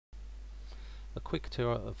a quick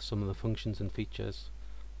tour of some of the functions and features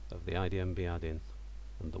of the IDMB add-in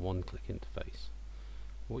and the one-click interface.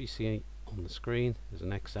 What you see on the screen is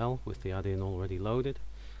an Excel with the add-in already loaded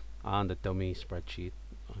and a dummy spreadsheet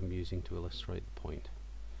I'm using to illustrate the point.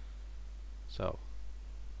 So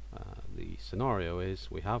the scenario is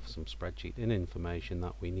we have some spreadsheet in information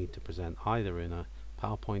that we need to present either in a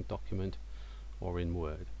PowerPoint document or in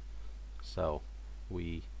Word. So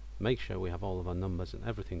we make sure we have all of our numbers and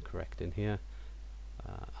everything correct in here,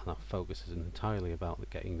 and our focus is entirely about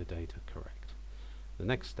getting the data correct. The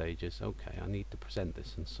next stage is, okay, I need to present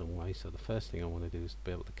this in some way, so the first thing I want to do is to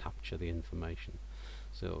be able to capture the information.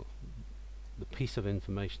 So the piece of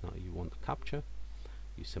information that you want to capture,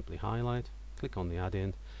 you simply highlight, click on the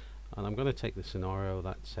add-in, and I'm going to take the scenario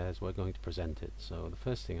that says we're going to present it. So the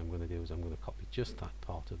first thing I'm going to do is I'm going to copy just that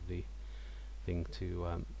part of the thing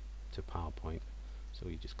to PowerPoint. So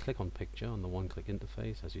you just click on picture on the one-click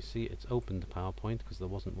interface. As you see, it's opened the PowerPoint because there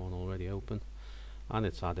wasn't one already open, and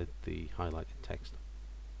it's added the highlighted text.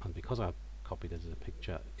 And because I've copied it as a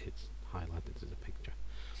picture, it's highlighted as a picture.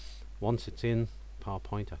 Once it's in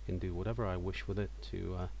PowerPoint, I can do whatever I wish with it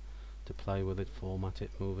to play with it, format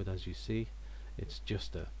it, move it. As you see, it's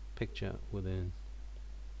just a picture within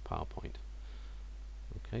PowerPoint.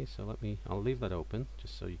 Okay, so I'll leave that open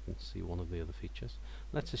just so you can see one of the other features.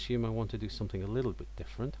 Let's assume I want to do something a little bit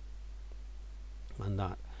different, and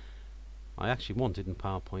that I actually want it in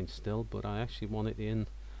PowerPoint still, but I actually want it in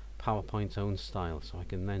PowerPoint's own style, so I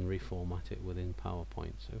can then reformat it within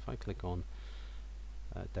PowerPoint. So if I click on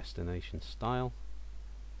destination style,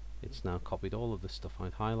 it's now copied all of the stuff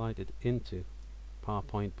I'd highlighted into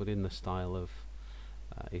PowerPoint, but in the style of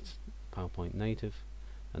it's PowerPoint native.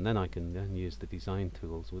 And then I can then use the design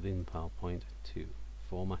tools within PowerPoint to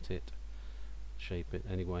format it, shape it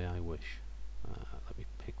any way I wish. Let me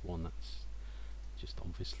pick one that's just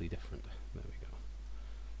obviously different. There we go.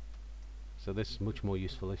 So this is much more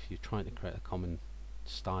useful if you're trying to create a common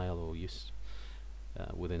style or use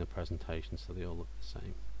within a presentation, so they all look the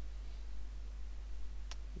same.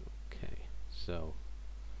 Okay, so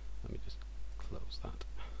let me just close that.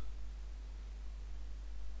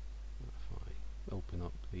 Open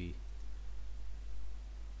up the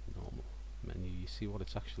normal menu, you see what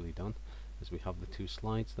it's actually done is we have the two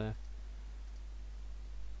slides there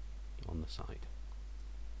on the side.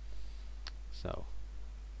 So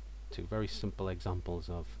two very simple examples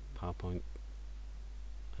of PowerPoint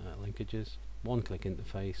linkages. One-click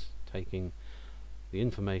interface, taking the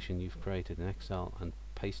information you've created in Excel and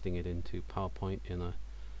pasting it into PowerPoint in a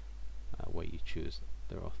way you choose.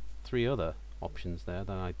 There are three other options there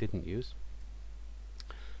that I didn't use.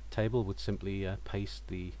 Table would simply paste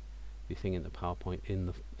the thing into PowerPoint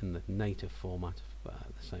in the native format, the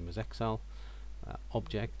same as Excel.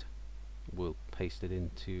 Object will paste it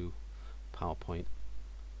into PowerPoint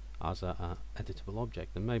as a editable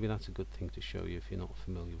object, and maybe that's a good thing to show you if you're not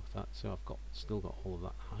familiar with that. So I've still got all of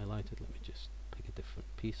that highlighted. Let me just pick a different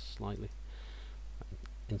piece slightly and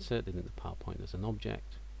insert it into PowerPoint as an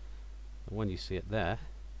object. And when you see it there,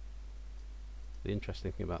 the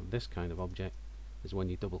interesting thing about this kind of object is when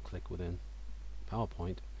you double click within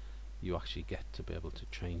PowerPoint, you actually get to be able to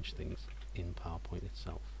change things in PowerPoint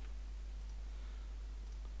itself.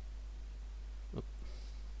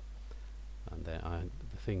 And there,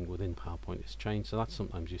 the thing within PowerPoint is changed, so that's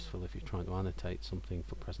sometimes useful if you're trying to annotate something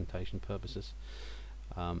for presentation purposes.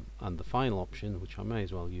 And the final option, which I may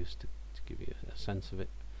as well use to give you a sense of it,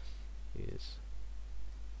 is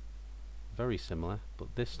very similar,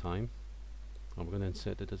 but this time I'm going to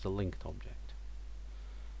insert it as a linked object.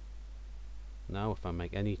 Now if I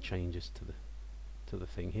make any changes to the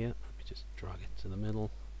thing here, let me just drag it to the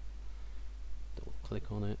middle, double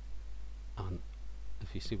click on it, and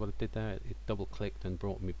if you see what it did there, it double clicked and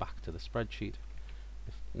brought me back to the spreadsheet.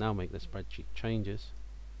 Now make the spreadsheet changes,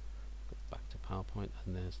 go back to PowerPoint,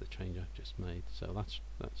 and there's the change I've just made. So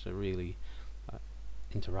that's a really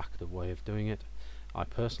interactive way of doing it. I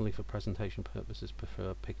personally, for presentation purposes,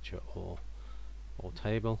 prefer picture or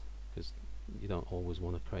table, because you don't always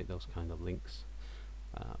want to create those kind of links,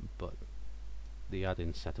 but the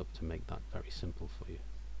add-in set up to make that very simple for you.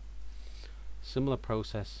 Similar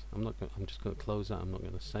process. I'm just going to close that. I'm not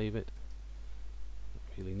going to save it.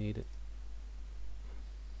 Don't really need it.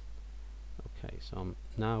 Okay, so I'm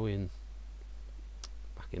now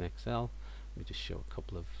back in Excel. Let me just show a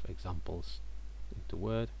couple of examples into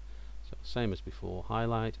Word. So same as before,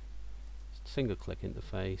 highlight, single click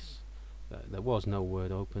interface. There was no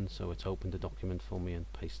Word open, so it's opened a document for me and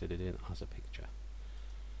pasted it in as a picture.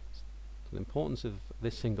 So the importance of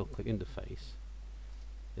this single click interface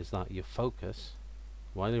is that your focus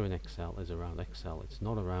why they're in Excel is around Excel. It's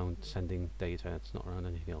not around sending data, it's not around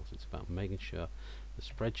anything else. It's about making sure the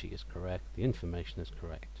spreadsheet is correct, the information is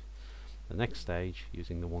correct. The next stage,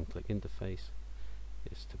 using the one-click interface,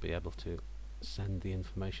 is to be able to send the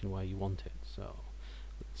information where you want it. So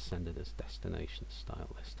let's send it as destination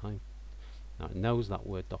style this time. Now it knows that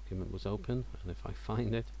Word document was open, and if I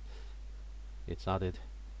find it, it's added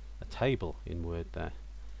a table in Word there.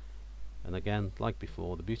 And again, like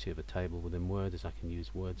before, the beauty of a table within Word is I can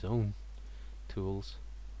use Word's own tools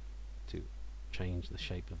to change the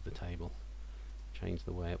shape of the table, change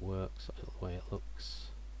the way it works, the way it looks,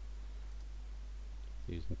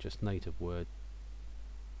 using just native Word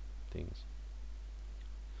things.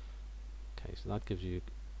 Okay, so that gives you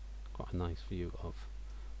quite a nice view of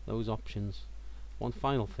those options. One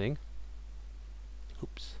final thing,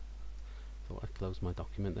 oops, thought I'd close my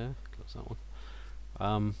document there, close that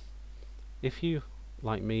one. If you,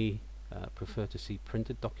 like me, prefer to see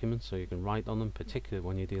printed documents so you can write on them, particularly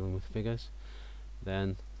when you're dealing with figures,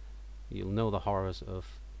 then you'll know the horrors of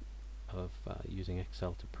using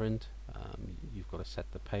Excel to print. You've got to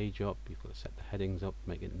set the page up, you've got to set the headings up,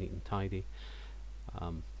 make it neat and tidy.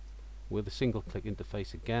 With a single click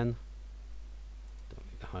interface again, don't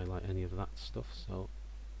need to highlight any of that stuff, so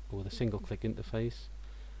with a single click interface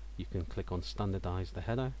you can click on standardize the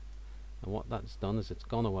header, and what that's done is it's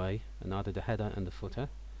gone away and added a header and a footer.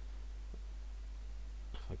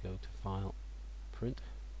 If I go to file, print,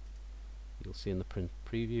 you'll see in the print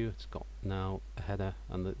preview it's got now a header,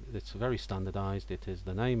 and it's very standardized. It is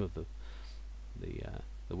the name of the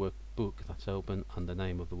workbook that's open and the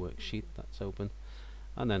name of the worksheet that's open,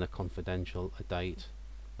 and then a confidential, a date,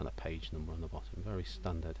 and a page number on the bottom. Very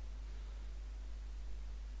standard.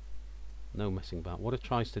 No messing about. What it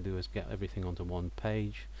tries to do is get everything onto one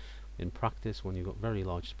page. In practice, when you've got very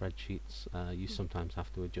large spreadsheets, you sometimes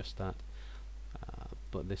have to adjust that,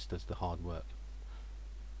 but this does the hard work.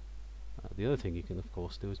 The other thing you can of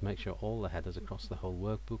course do is make sure all the headers across the whole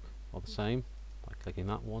workbook are the same by clicking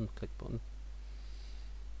that one click button.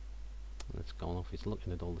 And it's gone off. It's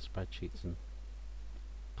looking at all the spreadsheets and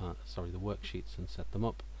the worksheets and set them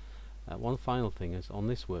up. One final thing is on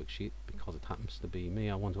this worksheet, because it happens to be me,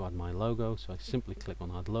 I want to add my logo, so I simply click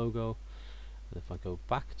on add logo, and if I go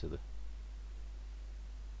back to the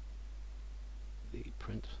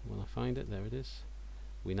print when I find it, there it is,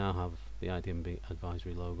 we now have the IDMB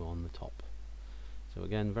advisory logo on the top. So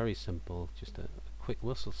again, very simple, just a quick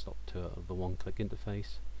whistle stop tour of the one-click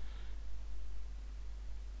interface,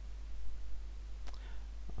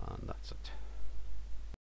 and that's it.